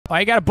Why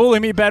you gotta bully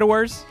me,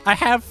 BedWars? I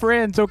have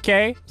friends,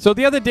 okay? So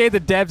the other day, the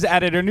devs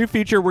added a new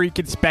feature where you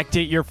can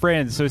spectate your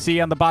friends. So see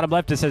on the bottom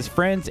left, it says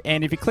friends.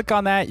 And if you click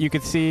on that, you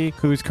can see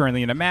who's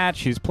currently in a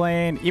match, who's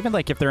playing, even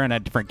like if they're in a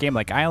different game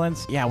like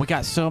Islands. Yeah, we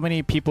got so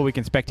many people we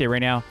can spectate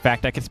right now. In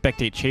fact, I can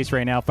spectate Chase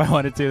right now if I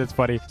wanted to. That's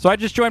funny. So I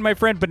just joined my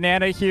friend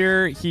Banana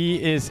here.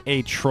 He is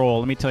a troll.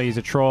 Let me tell you, he's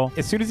a troll.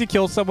 As soon as he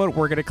kills someone,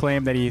 we're going to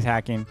claim that he's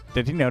hacking.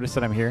 Did he notice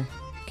that I'm here?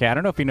 Okay, I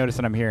don't know if he noticed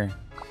that I'm here.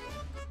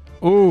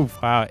 Ooh,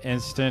 wow,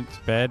 instant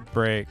bed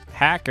break.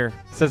 Hacker.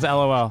 It says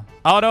LOL.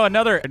 Oh no,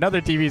 another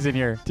TV's in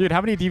here. Dude,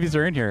 how many TVs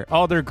are in here?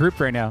 Oh, they're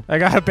grouped right now. I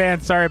got a ban.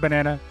 Sorry,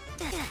 Banana.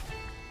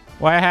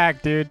 Why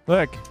hack, dude?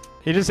 Look,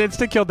 he just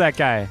insta-killed that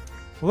guy.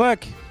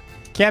 Look,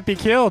 can't be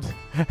killed.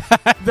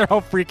 They're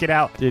all freaking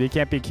out. Dude, he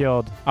can't be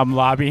killed. I'm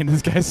lobbying.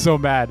 This guy's so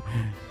mad.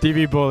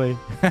 TV bully.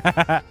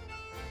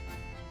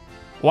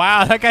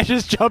 Wow, that guy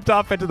just jumped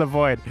off into the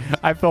void.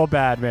 I feel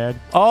bad, man.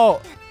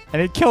 Oh,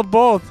 and he killed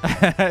both.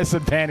 It's a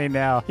banning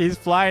now. He's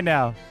flying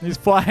now. He's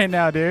flying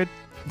now, dude.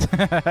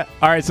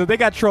 All right, so they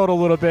got trolled a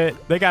little bit.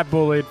 They got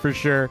bullied for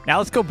sure. Now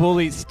let's go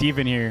bully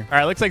Steven here. All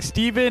right, looks like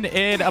Steven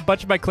and a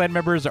bunch of my clan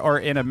members are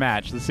in a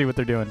match. Let's see what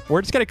they're doing. We're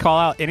just going to call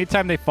out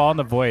anytime they fall in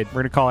the void.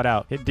 We're going to call it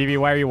out. Hey, DV,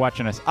 why are you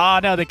watching us? Oh,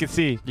 no, they can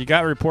see. You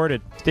got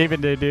reported. Steven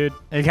did, dude.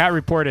 He got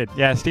reported.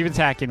 Yeah, Steven's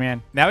hacking,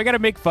 man. Now we got to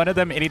make fun of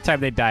them anytime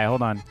they die.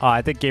 Hold on. Oh,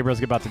 I think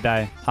Gabriel's about to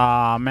die.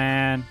 Oh,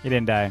 man. He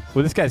didn't die.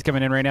 Well, this guy's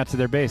coming in right now to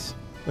their base.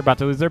 They're about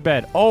to lose their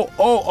bed.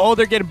 Oh,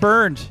 they're getting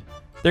burned.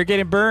 They're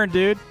getting burned,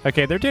 dude.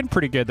 Okay, they're doing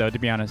pretty good, though, to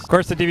be honest. Of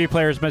course, the DV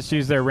players must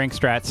use their rank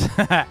strats.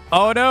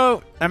 Oh,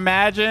 no.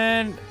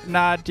 Imagine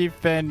not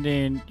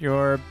defending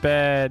your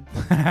bed.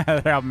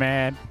 Oh,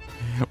 man.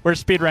 We're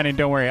speedrunning.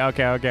 Don't worry.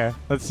 Okay.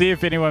 Let's see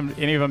if any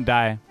of them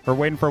die. We're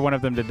waiting for one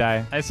of them to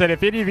die. I said,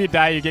 if any of you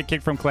die, you get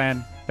kicked from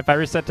clan. If I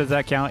reset, does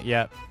that count?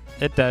 Yep,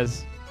 it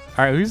does.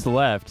 All right, who's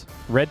left?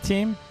 Red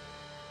team?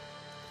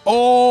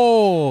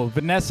 Oh,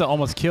 Vanessa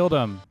almost killed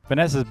him.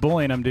 Vanessa's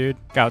bullying him, dude.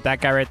 Got that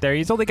guy right there.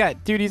 He's only got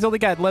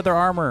leather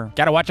armor.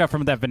 Gotta watch out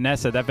from that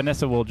Vanessa. That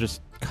Vanessa will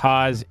just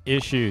cause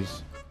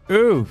issues.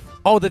 Oof.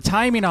 Oh, the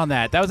timing on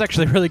that. That was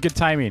actually really good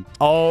timing.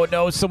 Oh,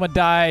 no, someone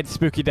died.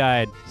 Spooky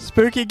died.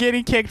 Spooky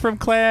getting kicked from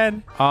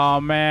clan. Oh,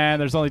 man,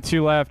 there's only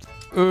 2 left.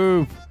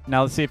 Oof.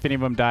 Now let's see if any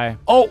of them die.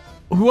 Oh,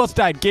 who else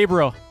died?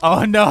 Gabriel.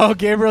 Oh, no,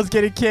 Gabriel's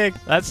getting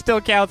kicked. That still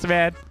counts,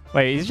 man.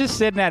 Wait, he's just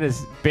sitting at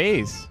his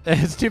base.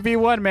 It's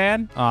 2v1,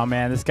 man. Oh,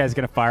 man, this guy's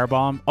going to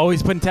fireball him. Oh,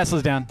 he's putting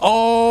Teslas down.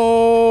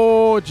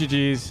 Oh,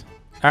 GG's.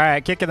 All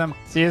right, kicking them.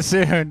 See you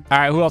soon. All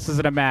right, who else is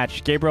in a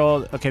match?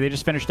 Gabriel. Okay, they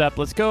just finished up.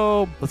 Let's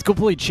go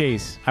bully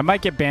Chase. I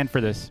might get banned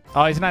for this.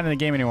 Oh, he's not in the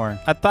game anymore.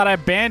 I thought I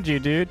banned you,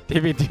 dude.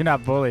 If you do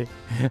not bully.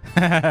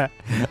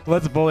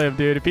 Let's bully him,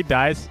 dude. If he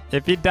dies,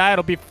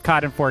 it'll be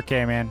caught in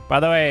 4K, man. By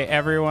the way,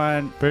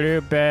 everyone, blue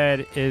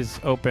bed is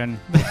open.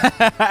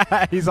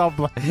 he's all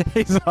blocking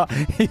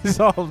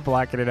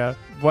it up.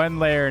 1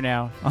 layer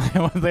now. Only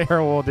 1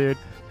 layer wool, dude.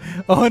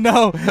 Oh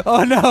no!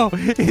 Oh no!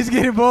 He's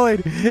getting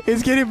bullied!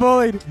 He's getting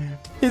bullied!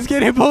 He's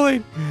getting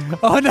bullied!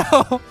 Oh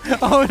no!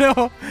 Oh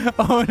no!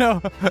 Oh no!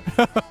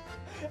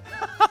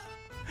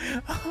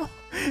 Oh,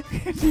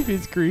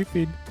 he's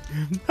griefing.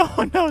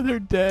 Oh no, they're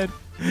dead.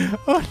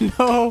 Oh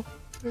no!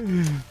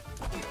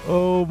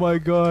 Oh my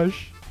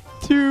gosh.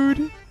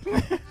 Dude!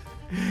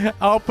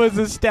 Alpha's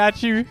a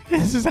statue.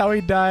 This is how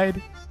he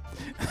died.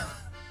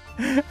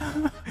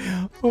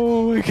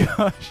 Oh my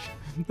gosh.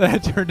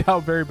 That turned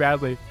out very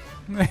badly.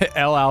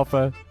 L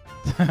Alpha.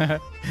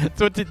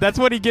 That's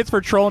what he gets for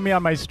trolling me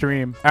on my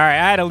stream. All right,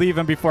 I had to leave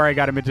him before I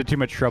got him into too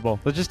much trouble.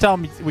 Let's just tell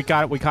him we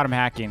caught him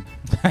hacking.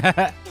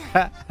 I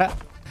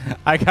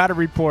got a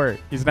report.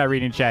 He's not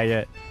reading chat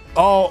yet.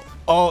 Oh,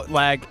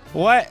 lag.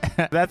 What?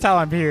 That's how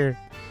I'm here.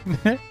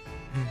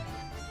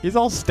 He's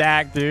all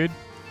stacked, dude.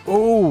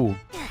 Ooh,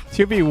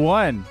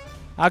 2v1.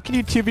 How can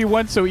you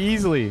 2v1 so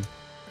easily?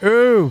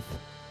 Oof.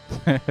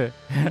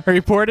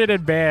 Reported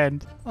and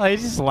banned. Oh,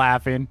 he's just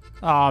laughing.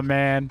 Oh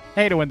man,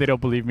 I hate it when they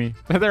don't believe me.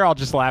 They're all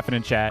just laughing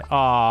in chat.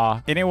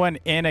 Aw, anyone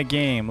in a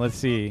game? Let's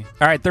see.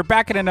 All right, they're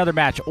back in another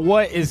match.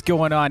 What is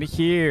going on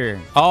here?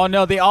 Oh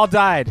no, they all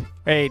died.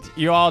 Wait,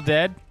 you all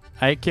dead?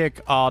 I kick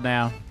all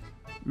now.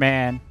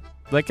 Man,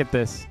 look at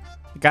this.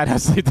 I got no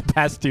sleep the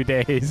past 2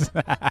 days.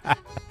 I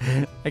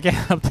can't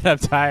help that I'm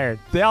tired.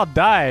 They all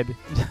died.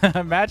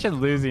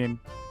 Imagine losing.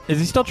 Is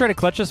he still trying to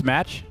clutch this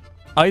match?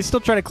 Oh, he's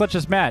still trying to clutch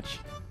this match.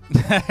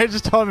 I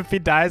just told him if he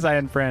dies,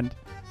 I unfriend.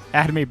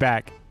 Add me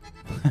back.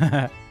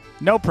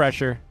 No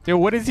pressure. Dude,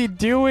 what is he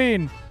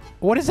doing?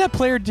 What is that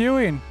player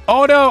doing?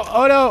 Oh, no.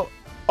 Oh, no.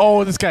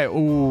 Oh, this guy.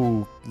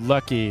 Ooh,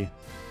 lucky.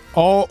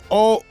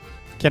 Oh.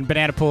 Can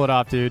Banana pull it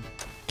off, dude?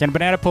 Can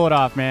Banana pull it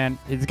off, man?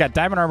 He's got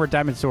diamond armor,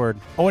 diamond sword.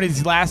 Oh, and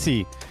he's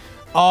Lassie.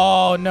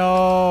 Oh,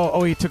 no.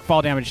 Oh, he took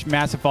fall damage.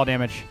 Massive fall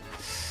damage.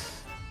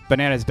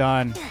 Banana's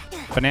done.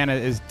 Banana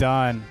is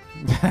done.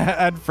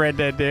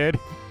 Unfriended, dude.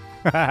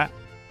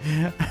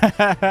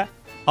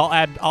 I'll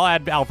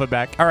add Alpha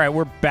back. All right,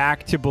 we're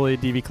back to bully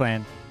DV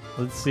clan.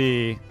 Let's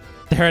see.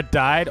 There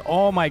died.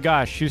 Oh my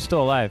gosh, who's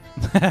still alive?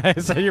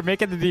 So you're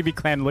making the DV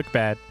clan look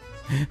bad.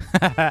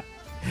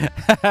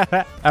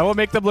 I will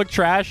make them look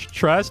trash.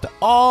 Trust.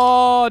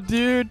 Oh,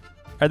 dude.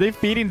 Are they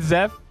feeding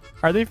Zeph?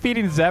 Are they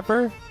feeding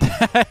Zephyr?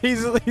 He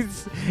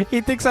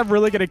thinks I'm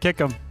really going to kick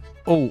him.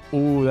 Oh,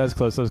 that was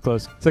close. That was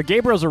close. So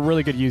Gabriel's a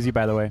really good Uzi,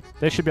 by the way.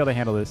 They should be able to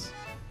handle this.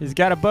 He's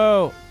got a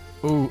bow.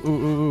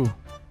 Ooh.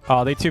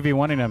 Oh, they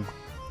 2v1ing him.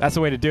 That's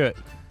the way to do it.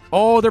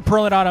 Oh, they're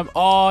purling on him.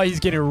 Oh, he's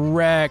getting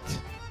wrecked.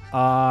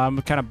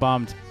 I'm kind of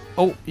bummed.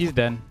 Oh, he's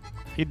done.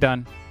 He's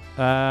done.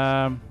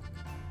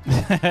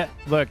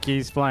 Look,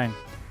 he's flying.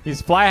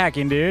 He's fly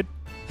hacking, dude.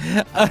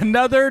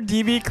 Another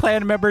DV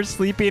clan member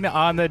sleeping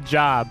on the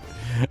job.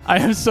 I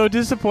am so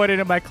disappointed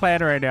in my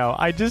clan right now.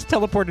 I just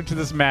teleported to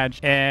this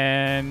match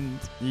and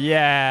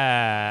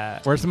yeah.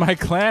 Where's my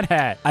clan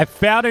hat? I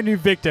found a new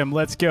victim.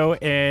 Let's go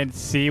and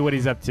see what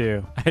he's up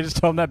to. I just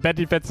told him that bed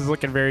defense is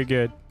looking very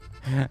good.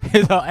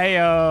 He's all,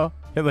 ayo.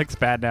 It looks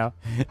bad now.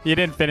 You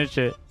didn't finish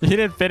it. You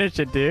didn't finish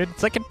it, dude.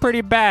 It's looking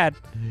pretty bad.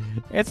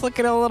 It's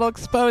looking a little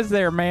exposed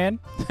there, man.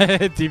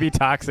 DV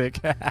toxic.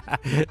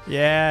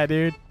 Yeah,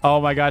 dude.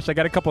 Oh my gosh, I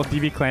got a couple of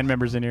DV clan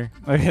members in here.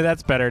 Okay,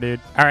 that's better, dude.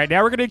 All right,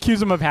 now we're gonna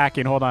accuse him of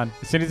hacking. Hold on.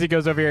 As soon as he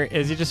goes over here,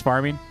 is he just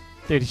farming?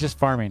 Dude, he's just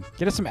farming.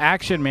 Get us some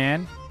action,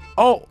 man.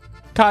 Oh,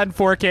 caught in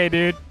 4K,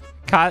 dude.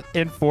 Caught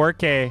in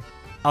 4K.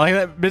 I like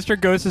that Mr.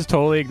 Ghost is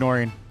totally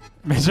ignoring.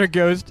 Mr.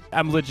 Ghost,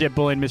 I'm legit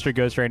bullying Mr.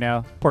 Ghost right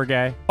now. Poor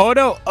guy. Oh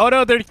no,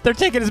 they're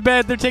taking his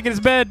bed. They're taking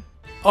his bed.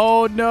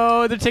 Oh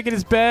no, they're taking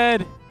his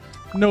bed.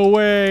 No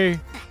way.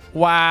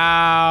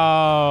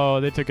 Wow,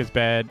 they took his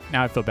bed.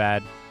 Now I feel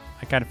bad.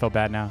 I kind of feel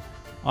bad now.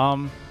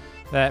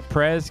 That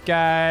Prez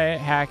guy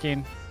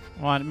hacking.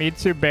 Want me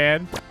to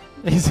ban?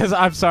 He says,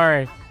 I'm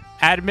sorry.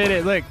 Admit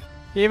it. Look,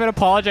 he even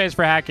apologized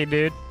for hacking,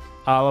 dude.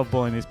 I love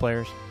bullying these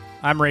players.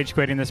 I'm rage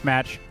quitting this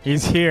match.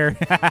 He's here.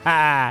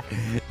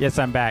 Yes,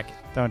 I'm back.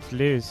 Don't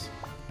lose.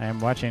 I am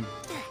watching.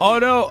 Oh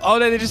no,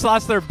 they just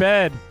lost their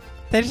bed.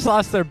 They just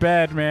lost their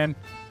bed, man.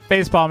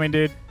 Face palming,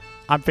 dude.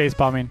 I'm face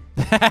palming.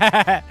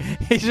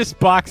 He's just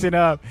boxing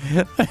up.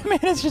 Man,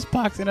 it's just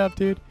boxing up,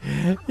 dude.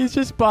 He's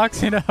just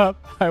boxing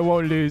up. I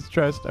won't lose,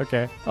 trust.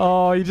 Okay.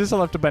 Oh, you just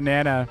left a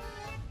banana.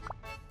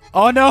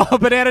 Oh no,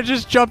 banana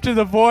just jumped in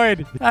the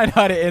void. I know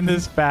how to end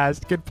this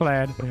fast. Good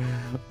plan.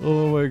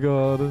 Oh my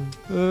god.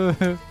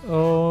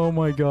 Oh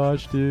my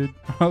gosh, dude.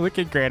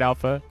 Looking great,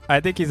 Alpha. I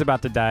think he's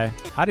about to die.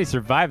 How did he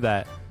survive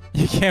that?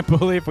 You can't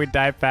believe we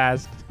die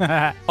fast.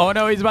 Oh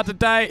no, he's about to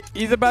die.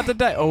 He's about to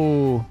die.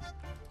 Oh.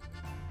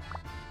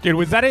 Dude,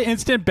 was that an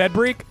instant bed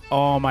break?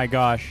 Oh my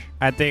gosh.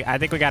 I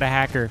think we got a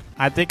hacker.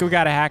 I think we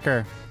got a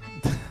hacker.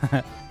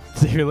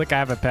 See, look, I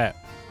have a pet.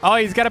 Oh,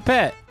 he's got a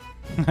pet.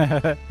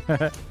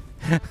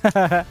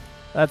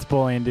 That's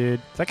bullying, dude.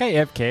 Is that guy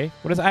AFK?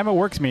 What does I'm at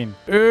works mean?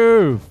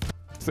 Oof.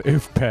 It's the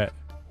oof pet.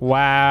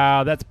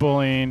 Wow, that's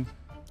bullying.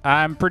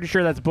 I'm pretty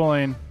sure that's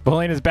bullying.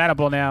 Bullying is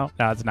bannable now.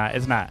 No, it's not.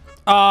 It's not.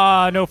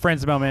 Oh, no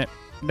friends moment.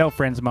 No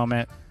friends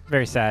moment.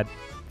 Very sad.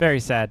 Very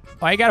sad.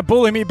 Oh, you gotta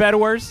bully me,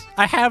 BedWars.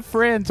 I have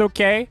friends,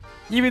 okay?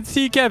 Even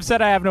C-Kev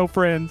said I have no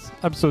friends.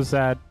 I'm so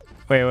sad.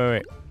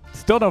 Wait.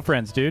 Still no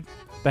friends, dude.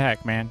 The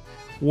heck, man.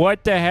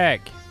 What the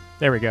heck?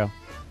 There we go.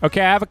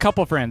 Okay, I have a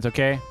couple friends,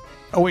 okay?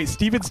 Oh, wait,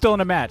 Steven's still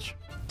in a match.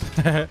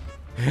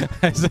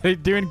 So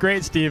doing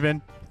great,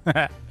 Steven.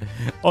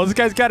 Oh, this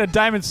guy's got a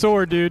diamond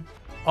sword, dude.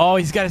 Oh,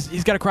 he's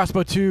got a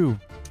crossbow, too.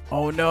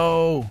 Oh,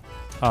 no.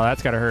 Oh,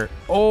 that's gotta hurt.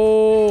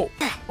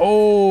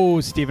 Oh,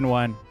 Steven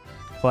won.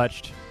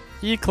 Clutched.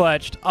 He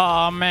clutched.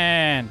 Oh,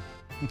 man.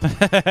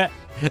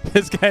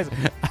 This guy's...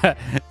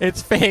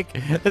 it's fake.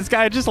 This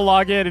guy just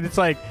log in, and it's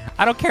like,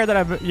 I don't care that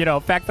I'm,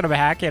 fact that I'm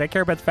hacking. I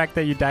care about the fact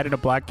that you died in a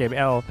block game.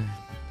 L.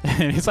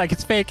 And he's like,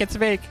 it's fake. It's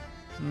fake.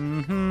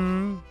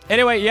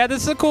 Anyway, yeah,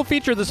 this is a cool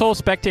feature, this whole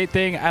spectate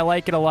thing. I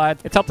like it a lot.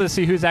 It's helped us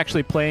see who's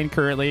actually playing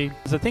currently.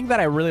 The thing that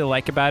I really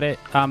like about it,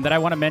 that I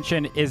want to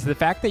mention, is the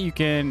fact that you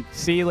can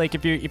see, like,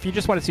 if you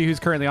just want to see who's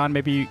currently on,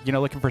 maybe,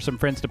 looking for some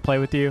friends to play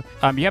with you,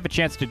 you have a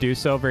chance to do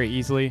so very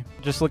easily.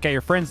 Just look at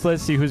your friends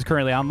list, see who's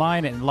currently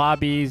online in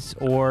lobbies,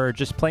 or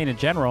just playing in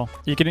general.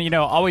 You can,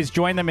 always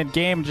join them in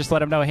game, just let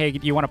them know, hey,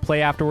 you want to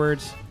play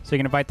afterwards, so you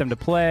can invite them to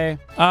play.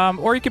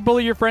 Or you can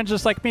bully your friends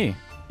just like me,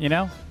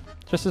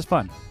 just as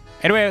fun.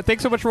 Anyway,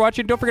 thanks so much for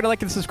watching. Don't forget to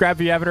like and subscribe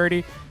if you haven't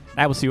already.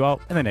 I will see you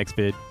all in the next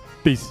vid.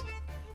 Peace.